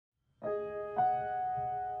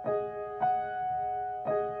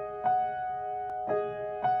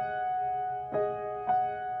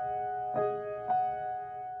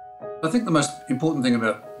I think the most important thing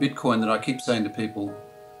about Bitcoin that I keep saying to people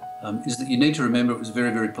is that you need to remember it was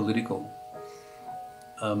very, very political.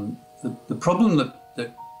 The problem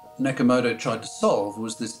that Nakamoto tried to solve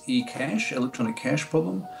was this e-cash, electronic cash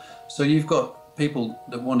problem. So you've got people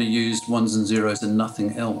that want to use ones and zeros and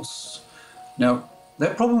nothing else. Now,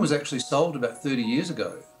 that problem was actually solved about 30 years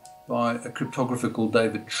ago by a cryptographer called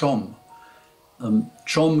David Chom.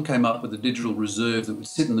 Chom came up with a digital reserve that would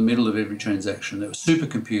sit in the middle of every transaction. It was a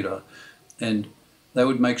supercomputer, and they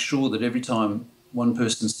would make sure that every time one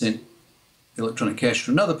person sent electronic cash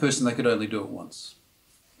to another person, they could only do it once.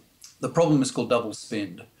 The problem is called double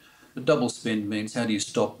spend. But double spend means how do you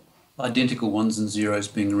stop identical ones and zeros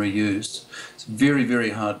being reused? It's a very,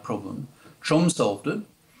 very hard problem. Chom solved it,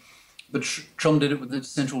 but Chom did it with a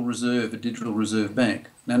central reserve, a digital reserve bank.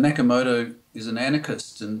 Now, Nakamoto is an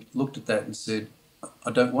anarchist and looked at that and said,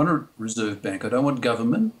 I don't want a reserve bank. I don't want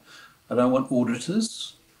government. I don't want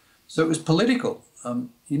auditors. So it was political.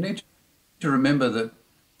 You need to remember that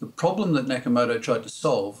the problem that Nakamoto tried to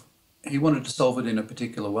solve, he wanted to solve it in a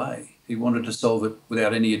particular way. He wanted to solve it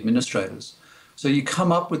without any administrators. So you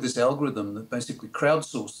come up with this algorithm that basically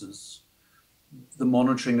crowdsources the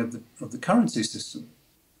monitoring of the currency system.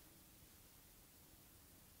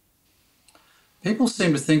 People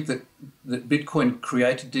seem to think that Bitcoin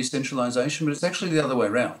created decentralization, but it's actually the other way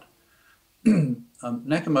around.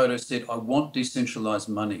 Nakamoto said, I want decentralized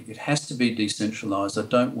money. It has to be decentralized. I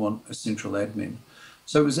don't want a central admin.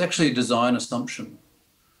 So it was actually a design assumption.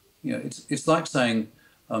 You know, it's like saying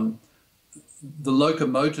the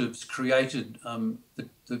locomotives created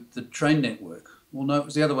the train network. Well, no, it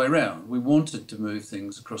was the other way around. We wanted to move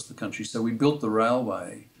things across the country, so we built the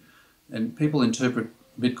railway, and people interpret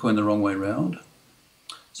Bitcoin the wrong way around.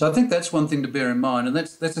 So I think that's one thing to bear in mind, and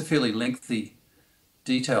that's a fairly lengthy,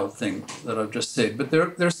 detailed thing that I've just said. But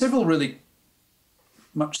there are several really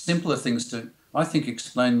much simpler things to, I think,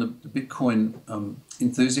 explain the Bitcoin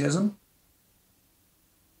enthusiasm.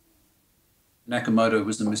 Nakamoto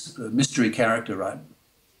was a mystery character, right?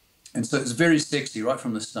 And so it's very sexy right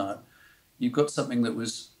from the start. You've got something that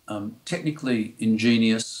was technically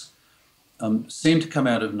ingenious, seemed to come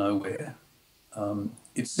out of nowhere.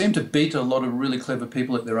 It seemed to beat a lot of really clever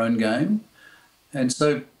people at their own game. And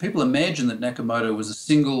so people imagine that Nakamoto was a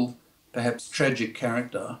single, perhaps tragic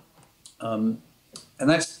character. And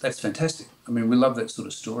that's fantastic. I mean, we love that sort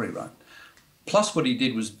of story, right? Plus what he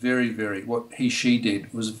did was what she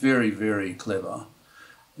did was very, very clever.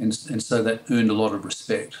 And so that earned a lot of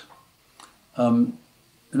respect.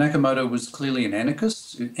 Nakamoto was clearly an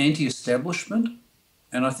anarchist, anti-establishment.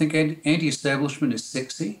 And I think anti-establishment is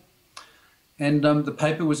sexy. And the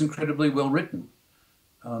paper was incredibly well written.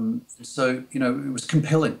 So, you know, it was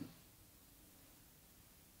compelling.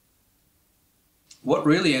 What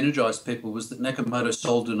really energized people was that Nakamoto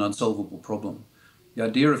solved an unsolvable problem. The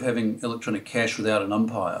idea of having electronic cash without an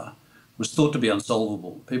umpire was thought to be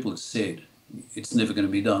unsolvable. People had said it's never going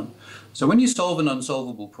to be done. So when you solve an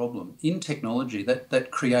unsolvable problem in technology,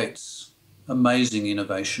 that creates amazing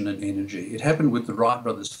innovation and energy. It happened with the Wright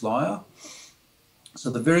brothers flyer.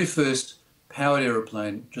 So the very first powered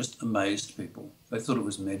aeroplane just amazed people. They thought it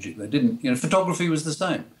was magic. They didn't, you know, photography was the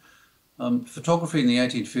same. Photography in the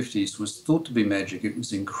 1850s was thought to be magic. It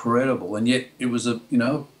was incredible, and yet it was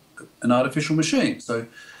an artificial machine. So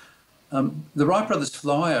the Wright brothers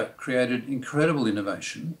flyer created incredible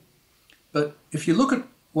innovation. But if you look at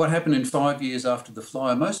what happened in 5 years after the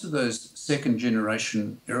flyer, most of those second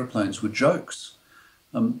generation aeroplanes were jokes.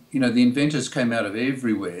 You know, the inventors came out of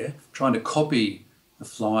everywhere trying to copy the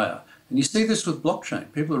flyer. And you see this with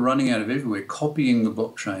blockchain. People are running out of everywhere, copying the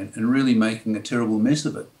blockchain and really making a terrible mess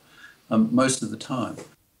of it most of the time.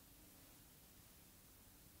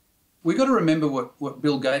 We've got to remember what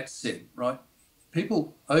Bill Gates said, right?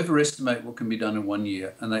 People overestimate what can be done in 1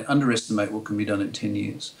 year and they underestimate what can be done in 10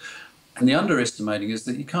 years. And the underestimating is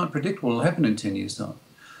that you can't predict what will happen in 10 years' time.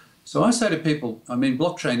 So I say to people, I mean,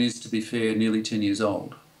 blockchain is, to be fair, nearly 10 years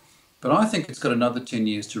old. But I think it's got another 10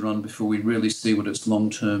 years to run before we really see what its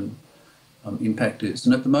long-term impact is.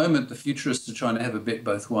 And at the moment, the futurists are trying to have a bet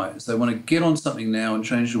both ways. They want to get on something now and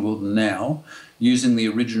change the world now using the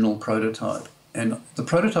original prototype. And the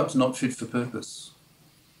prototype's not fit for purpose.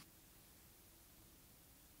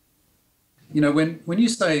 You know, when you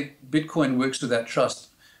say Bitcoin works without trust,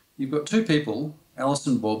 you've got two people, Alice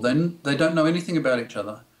and Bob, they don't know anything about each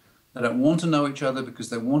other. They don't want to know each other because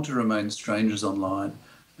they want to remain strangers online,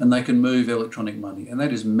 and they can move electronic money, and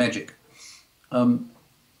that is magic.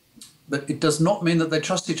 But it does not mean that they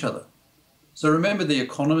trust each other. So remember The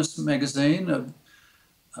Economist magazine?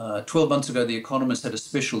 12 months ago, The Economist had a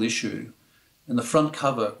special issue, and the front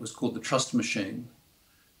cover was called The Trust Machine.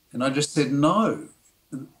 And I just said, no.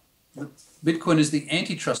 Bitcoin is the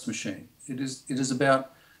antitrust machine. It is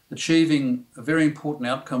about achieving a very important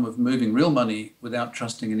outcome of moving real money without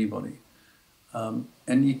trusting anybody. And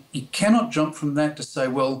you cannot jump from that to say,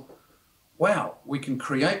 well, wow, we can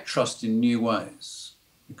create trust in new ways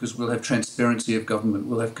because we'll have transparency of government,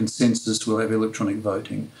 we'll have consensus, we'll have electronic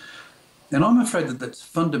voting. And I'm afraid that that's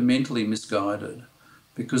fundamentally misguided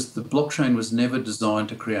because the blockchain was never designed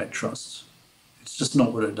to create trust. It's just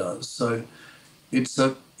not what it does. So it's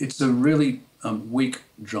a really weak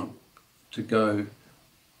jump to go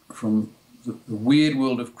from the weird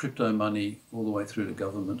world of crypto money all the way through to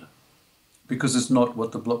government, because it's not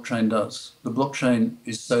what the blockchain does. The blockchain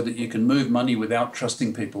is so that you can move money without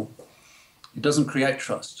trusting people. It doesn't create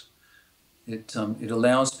trust. It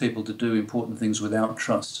allows people to do important things without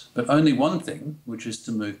trust, but only one thing, which is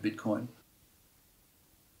to move Bitcoin.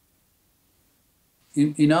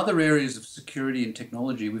 In other areas of security and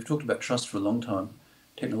technology, we've talked about trust for a long time.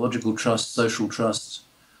 Technological trust, social trust.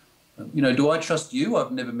 Do I trust you?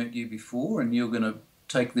 I've never met you before, and you're going to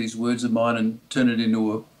take these words of mine and turn it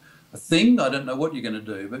into a thing. I don't know what you're going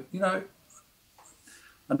to do, but,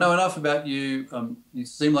 I know enough about you. You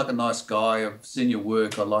seem like a nice guy. I've seen your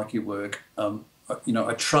work. I like your work.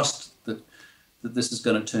 I trust that this is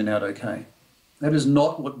going to turn out okay. That is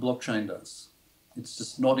not what blockchain does. It's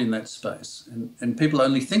just not in that space. And people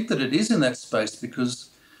only think that it is in that space because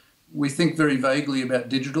we think very vaguely about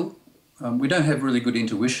digital. We don't have really good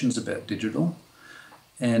intuitions about digital.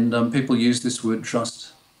 And people use this word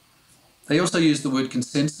trust. They also use the word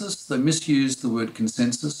consensus. They misuse the word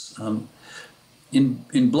consensus. In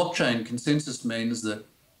blockchain, consensus means that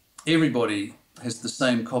everybody has the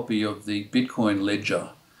same copy of the Bitcoin ledger,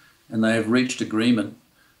 and they have reached agreement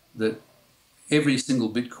that every single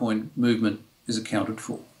Bitcoin movement is accounted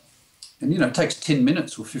for. And, it takes 10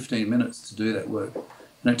 minutes or 15 minutes to do that work.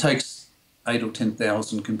 And it takes 8 or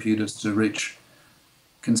 10,000 computers to reach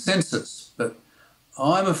consensus. But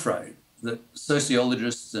I'm afraid that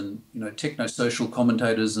sociologists and, techno-social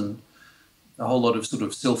commentators and a whole lot of sort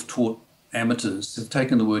of self-taught amateurs have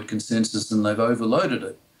taken the word consensus and they've overloaded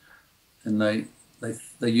it. And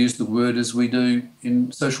they use the word as we do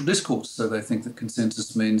in social discourse. So they think that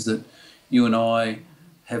consensus means that you and I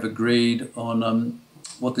have agreed on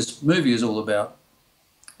what this movie is all about.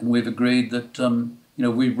 And we've agreed that,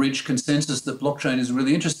 we've reached consensus that blockchain is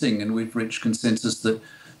really interesting, and we've reached consensus that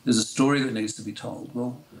there's a story that needs to be told.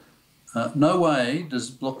 Well, no way does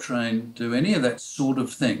blockchain do any of that sort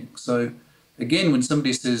of thing. So again, when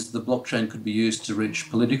somebody says the blockchain could be used to reach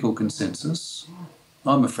political consensus,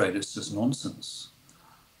 I'm afraid it's just nonsense.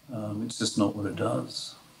 It's just not what it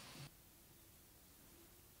does.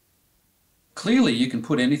 Clearly, you can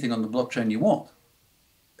put anything on the blockchain you want.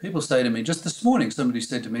 People say to me, just this morning, somebody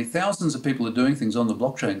said to me, thousands of people are doing things on the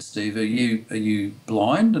blockchain, Steve. Are you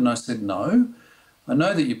blind? And I said, no. I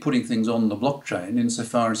know that you're putting things on the blockchain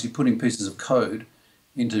insofar as you're putting pieces of code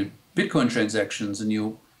into Bitcoin transactions and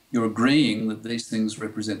you're agreeing that these things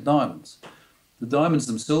represent diamonds. The diamonds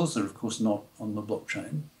themselves are, of course, not on the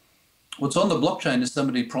blockchain. What's on the blockchain is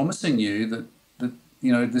somebody promising you that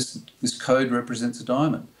this code represents a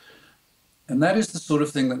diamond. And that is the sort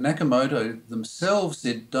of thing that Nakamoto themselves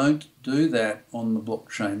said, don't do that on the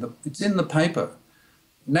blockchain. It's in the paper.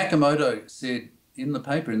 Nakamoto said in the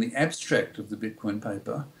paper, in the abstract of the Bitcoin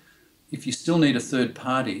paper, if you still need a third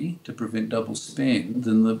party to prevent double spend,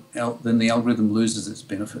 then the algorithm loses its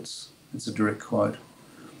benefits. It's a direct quote.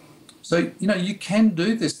 So, you can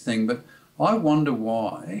do this thing, but I wonder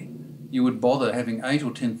why you would bother having 8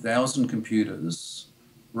 or 10,000 computers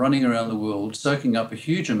running around the world, soaking up a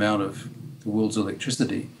huge amount of the world's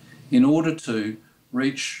electricity in order to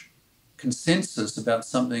reach consensus about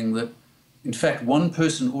something that, in fact, one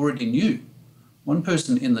person already knew. One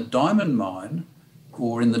person in the diamond mine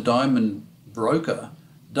or in the diamond broker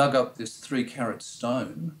dug up this 3-carat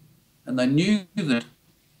stone, and they knew that,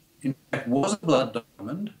 in fact, was a blood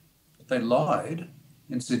diamond, but they lied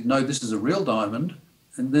and said, no, this is a real diamond,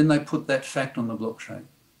 and then they put that fact on the blockchain.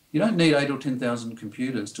 You don't need 8 or 10,000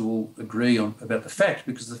 computers to all agree about the fact,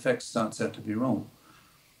 because the fact starts out to be wrong.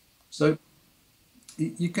 So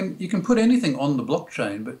you can put anything on the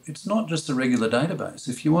blockchain, but it's not just a regular database.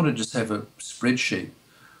 If you want to just have a spreadsheet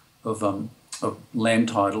of land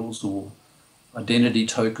titles or identity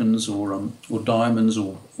tokens or diamonds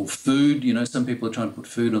or food, some people are trying to put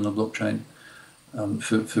food on the blockchain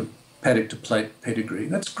for paddock to plate pedigree.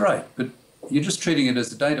 That's great, but you're just treating it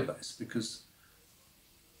as a database, because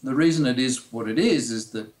the reason it is what it is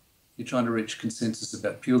that you're trying to reach consensus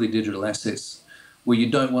about purely digital assets where you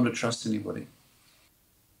don't want to trust anybody.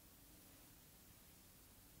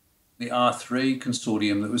 the R3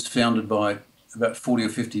 consortium that was founded by about 40 or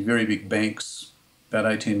 50 very big banks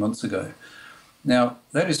about 18 months ago. Now,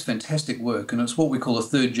 that is fantastic work, and it's what we call a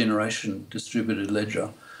third generation distributed ledger.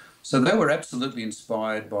 So they were absolutely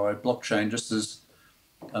inspired by blockchain, just as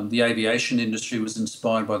the aviation industry was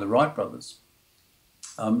inspired by the Wright brothers.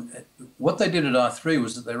 What they did at R3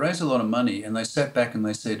 was that they raised a lot of money and they sat back and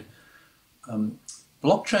they said,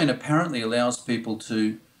 blockchain apparently allows people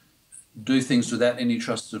to do things without any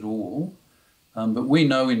trust at all, but we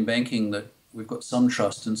know in banking that we've got some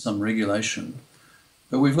trust and some regulation,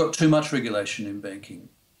 but we've got too much regulation in banking.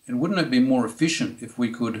 And wouldn't it be more efficient if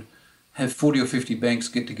we could have 40 or 50 banks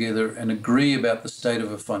get together and agree about the state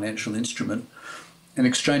of a financial instrument and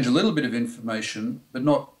exchange a little bit of information, but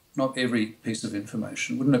not every piece of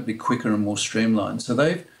information? Wouldn't it be quicker and more streamlined? So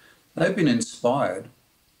they've been inspired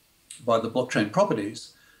by the blockchain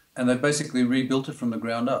properties, and they've basically rebuilt it from the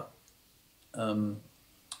ground up.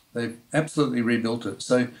 They've absolutely rebuilt it.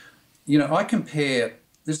 So, I compare,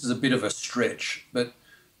 this is a bit of a stretch, but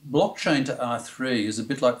blockchain to R3 is a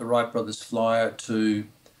bit like the Wright brothers flyer to,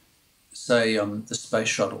 say, the space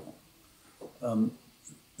shuttle.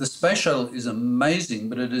 The space shuttle is amazing,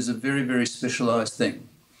 but it is a very, very specialised thing.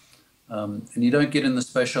 And you don't get in the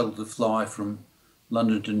space shuttle to fly from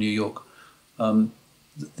London to New York.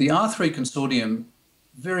 The R3 consortium,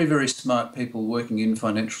 very, very smart people working in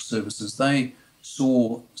financial services, they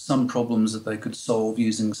saw some problems that they could solve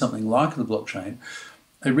using something like the blockchain.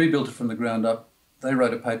 They rebuilt it from the ground up. They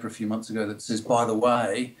wrote a paper a few months ago that says, by the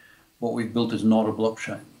way, what we've built is not a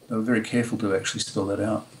blockchain. They were very careful to actually spell that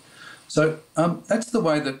out. So that's the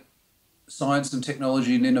way that science and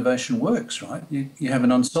technology and innovation works, right? You have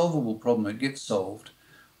an unsolvable problem, it gets solved.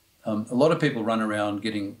 A lot of people run around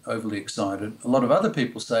getting overly excited. A lot of other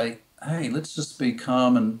people say, hey, let's just be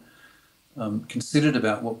calm and considered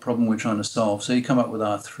about what problem we're trying to solve. So you come up with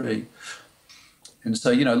R3. And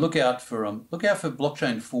so, look out for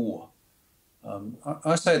blockchain 4.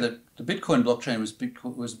 I say that the Bitcoin blockchain was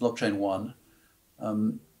blockchain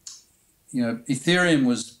 1. Ethereum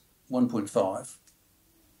was 1.5.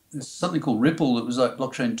 There's something called Ripple that was like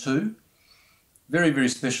blockchain 2. Very, very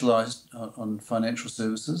specialized on financial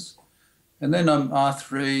services. And then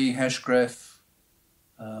R3, Hashgraph,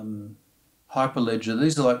 Hyperledger,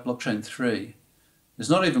 these are like blockchain 3. There's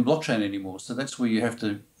not even blockchain anymore, so that's where you have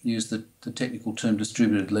to use the technical term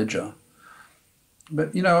distributed ledger.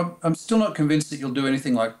 But, I'm still not convinced that you'll do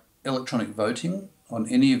anything like electronic voting on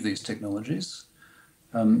any of these technologies.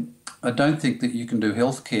 I don't think that you can do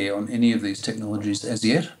healthcare on any of these technologies as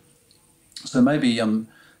yet. So maybe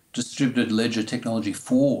distributed ledger technology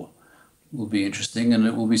 4 will be interesting, and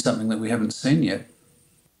it will be something that we haven't seen yet.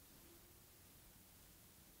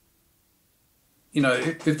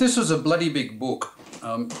 If this was a bloody big book,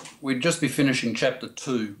 we'd just be finishing chapter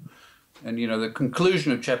 2. And, the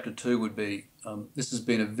conclusion of chapter 2 would be, this has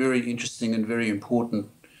been a very interesting and very important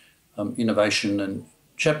innovation. And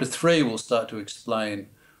chapter 3 will start to explain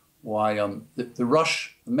why the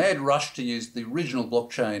mad rush to use the original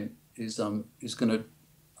blockchain is going to,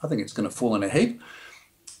 I think it's going to fall in a heap.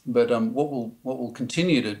 But what will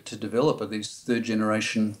continue to develop are these third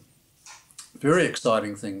generation, very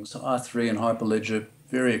exciting things. R3 and Hyperledger,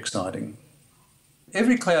 very exciting.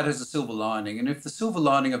 Every cloud has a silver lining, and if the silver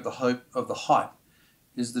lining of the hype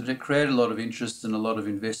is that it created a lot of interest and a lot of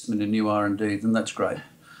investment in new R&D, then that's great.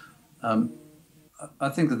 I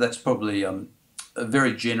think that that's probably a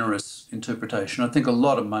very generous interpretation. I think a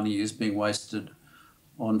lot of money is being wasted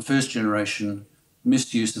on first generation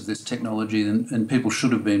misuse of this technology, and people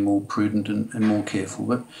should have been more prudent and more careful.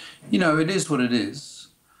 But, it is what it is.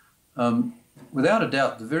 Without a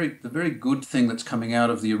doubt, the very good thing that's coming out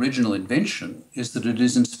of the original invention is that it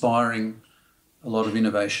is inspiring a lot of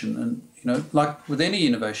innovation. And, like with any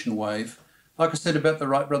innovation wave, like I said about the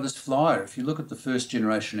Wright brothers flyer, if you look at the first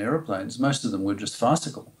generation aeroplanes, most of them were just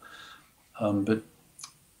farcical. But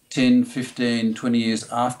 10, 15, 20 years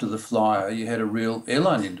after the flyer, you had a real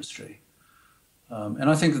airline industry. And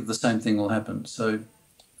I think that the same thing will happen. So,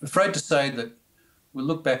 afraid to say that we'll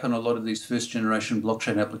look back on a lot of these first generation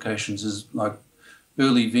blockchain applications as like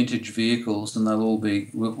early vintage vehicles, and they'll all be,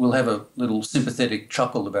 we'll have a little sympathetic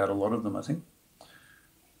chuckle about a lot of them, I think.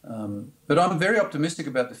 But I'm very optimistic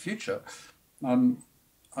about the future.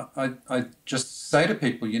 I just say to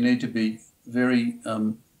people, you need to be very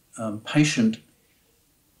patient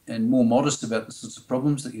and more modest about the sorts of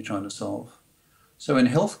problems that you're trying to solve. So in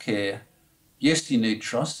healthcare, yes, you need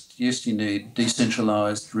trust. Yes, you need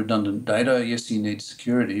decentralized, redundant data. Yes, you need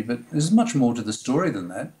security. But there's much more to the story than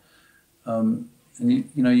that. And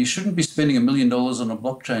you shouldn't be spending $1 million on a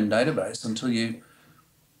blockchain database until you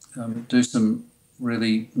do some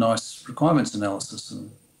really nice requirements analysis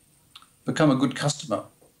and become a good customer.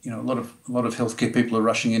 You know, a lot of healthcare people are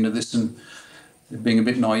rushing into this and they're being a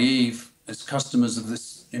bit naive as customers of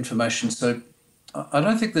this information. So I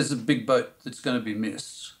don't think there's a big boat that's going to be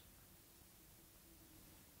missed.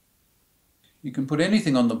 You can put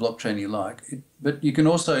anything on the blockchain you like, but you can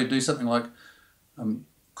also do something like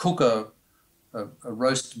cook a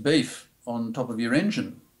roast beef on top of your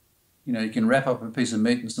engine. You know, you can wrap up a piece of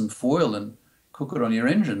meat in some foil and cook it on your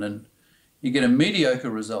engine, and you get a mediocre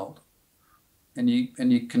result. And you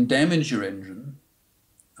can damage your engine.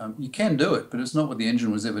 You can do it, but it's not what the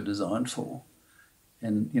engine was ever designed for.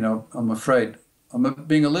 And you know, I'm afraid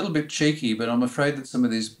being a little bit cheeky, but I'm afraid that some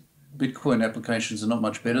of these Bitcoin applications are not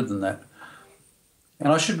much better than that.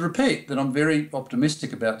 And I should repeat that I'm very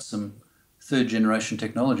optimistic about some third generation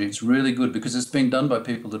technology. It's really good because it's being done by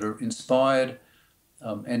people that are inspired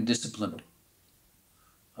and disciplined.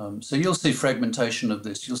 So you'll see fragmentation of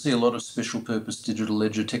this. You'll see a lot of special purpose digital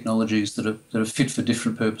ledger technologies that are fit for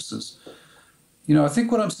different purposes. You know, I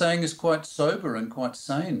think what I'm saying is quite sober and quite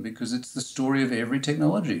sane because it's the story of every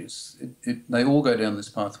technology. They all go down this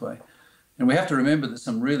pathway. And we have to remember that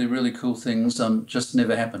some really, really cool things just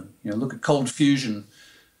never happen. You know, look at cold fusion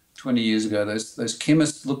 20 years ago. Those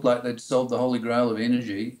chemists looked like they'd solved the holy grail of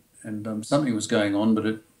energy, and something was going on,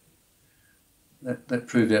 but that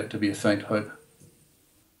proved out to be a faint hope.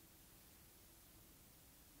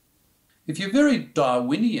 If you're very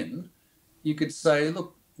Darwinian, you could say,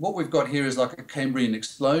 look, what we've got here is like a Cambrian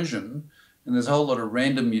explosion, and there's a whole lot of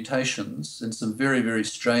random mutations and some very, very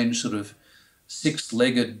strange sort of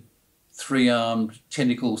six-legged, three-armed,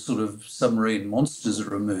 tentacle sort of submarine monsters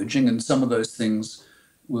are emerging, and some of those things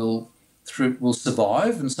will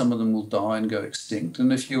survive and some of them will die and go extinct.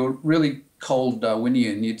 And if you're really cold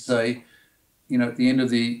Darwinian, you'd say, you know, at the end of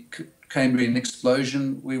the Cambrian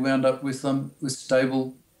explosion, we wound up with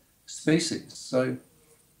stable species. So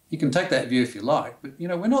you can take that view if you like, but you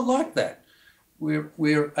know, we're not like that.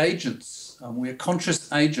 We're agents. We're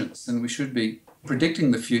conscious agents, and we should be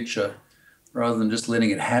predicting the future rather than just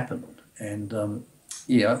letting it happen. And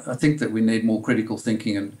yeah, I think that we need more critical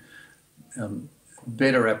thinking and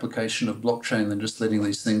better application of blockchain than just letting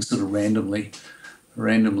these things sort of randomly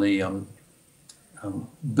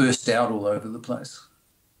burst out all over the place.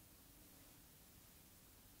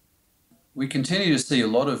 We continue to see a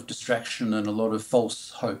lot of distraction and a lot of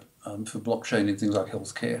false hope for blockchain in things like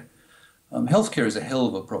healthcare. Healthcare is a hell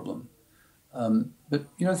of a problem. But,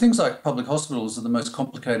 you know, things like public hospitals are the most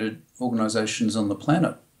complicated organisations on the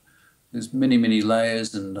planet. There's many, many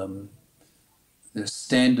layers, and there's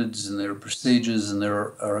standards and there are procedures and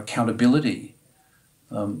there are accountability.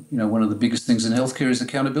 You know, one of the biggest things in healthcare is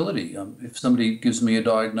accountability. If somebody gives me a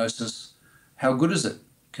diagnosis, how good is it?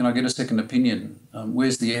 Can I get a second opinion?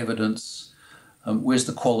 Where's the evidence? Where's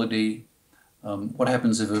the quality? What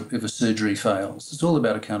happens if a surgery fails? It's all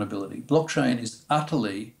about accountability. Blockchain is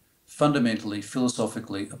utterly, fundamentally,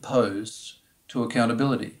 philosophically opposed to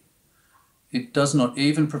accountability. It does not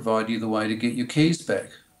even provide you the way to get your keys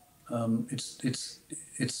back.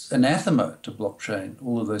 It's anathema to blockchain,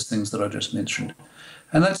 all of those things that I just mentioned.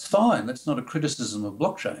 And that's fine. That's not a criticism of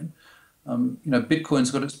blockchain. You know,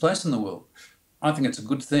 Bitcoin's got its place in the world. I think it's a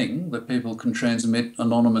good thing that people can transmit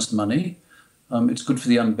anonymous money. It's good for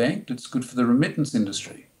the unbanked. It's good for the remittance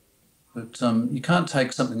industry. But you can't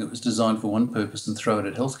take something that was designed for one purpose and throw it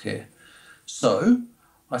at healthcare. So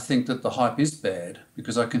I think that the hype is bad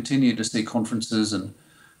because I continue to see conferences and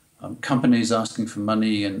companies asking for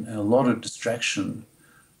money and a lot of distraction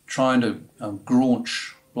trying to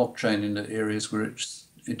graunch blockchain into areas where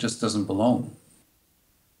it just doesn't belong.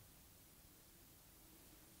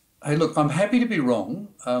 Hey, look, I'm happy to be wrong,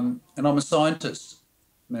 and I'm a scientist,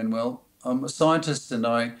 Manuel. I'm a scientist, and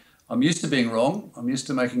I'm used to being wrong. I'm used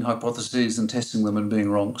to making hypotheses and testing them and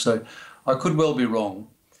being wrong. So I could well be wrong.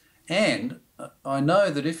 And I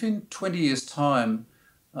know that if in 20 years' time,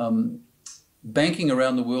 banking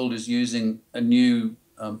around the world is using a new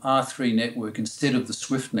R3 network instead of the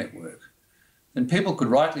SWIFT network, then people could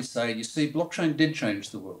rightly say, you see, blockchain did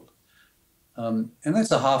change the world. And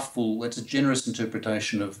that's a half full, that's a generous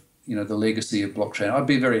interpretation of, you know, the legacy of blockchain. I'd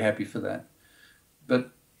be very happy for that.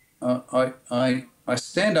 But I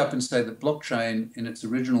stand up and say that blockchain in its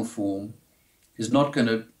original form is not going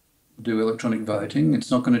to do electronic voting.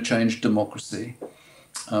 It's not going to change democracy.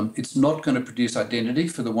 It's not going to produce identity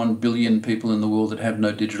for the 1 billion people in the world that have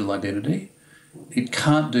no digital identity. It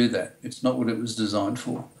can't do that. It's not what it was designed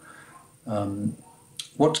for.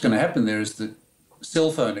 What's going to happen there is that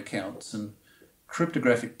cell phone accounts and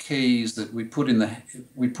cryptographic keys that we put in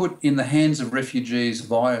the hands of refugees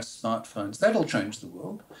via smartphones, that'll change the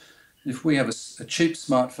world. if we have a cheap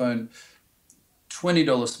smartphone, $20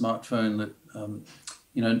 smartphone that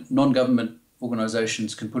non-government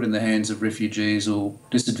organisations can put in the hands of refugees or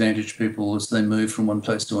disadvantaged people as they move from one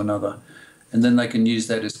place to another, and then they can use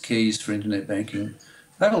that as keys for internet banking,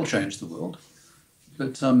 that'll change the world.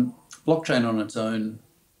 But blockchain on its own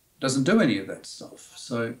doesn't do any of that stuff.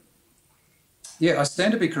 So, yeah, I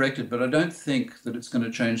stand to be corrected, but I don't think that it's going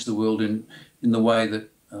to change the world in the way that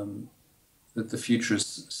that the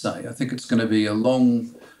futurists say. I think it's going to be a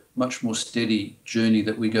long, much more steady journey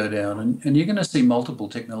that we go down, and you're going to see multiple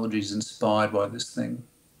technologies inspired by this thing.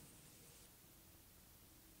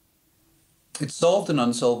 It solved an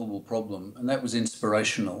unsolvable problem, and that was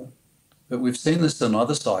inspirational. But we've seen this in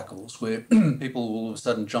other cycles where people will all of a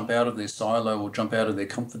sudden jump out of their silo or jump out of their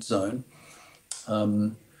comfort zone.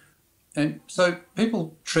 And so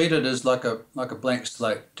people treat it as like a blank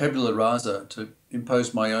slate, tabula rasa, to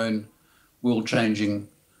impose my own world-changing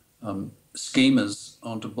schemas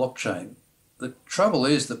onto blockchain. The trouble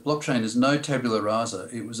is that blockchain is no tabula rasa.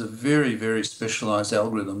 It was a very, very specialised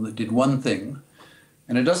algorithm that did one thing,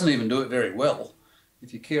 and it doesn't even do it very well.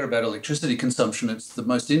 If you care about electricity consumption, it's the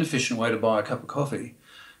most inefficient way to buy a cup of coffee.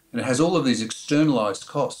 And it has all of these externalised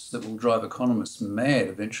costs that will drive economists mad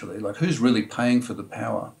eventually, like who's really paying for the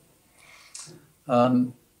power?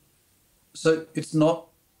 So it's not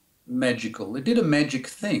magical. It did a magic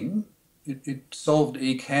thing. It solved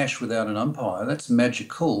eCash without an umpire. That's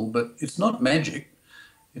magical, but it's not magic.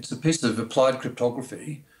 It's a piece of applied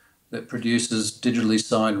cryptography that produces digitally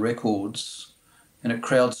signed records, and it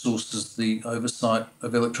crowdsources the oversight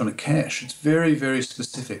of electronic cash. It's very, very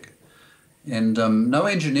specific. And no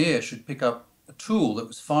engineer should pick up a tool that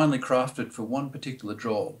was finely crafted for one particular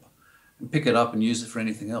job and pick it up and use it for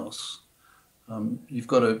anything else. You've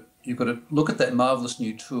got to look at that marvelous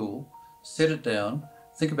new tool, set it down,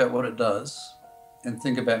 think about what it does, and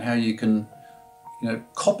think about how you can,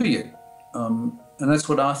 copy it. And that's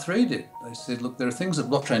what R3 did. They said, look, there are things that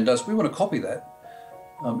blockchain does. We want to copy that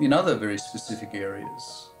in other very specific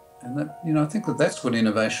areas. And that, I think that that's what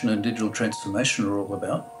innovation and digital transformation are all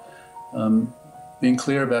about. Being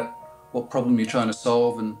clear about what problem you're trying to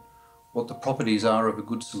solve and what the properties are of a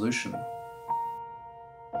good solution.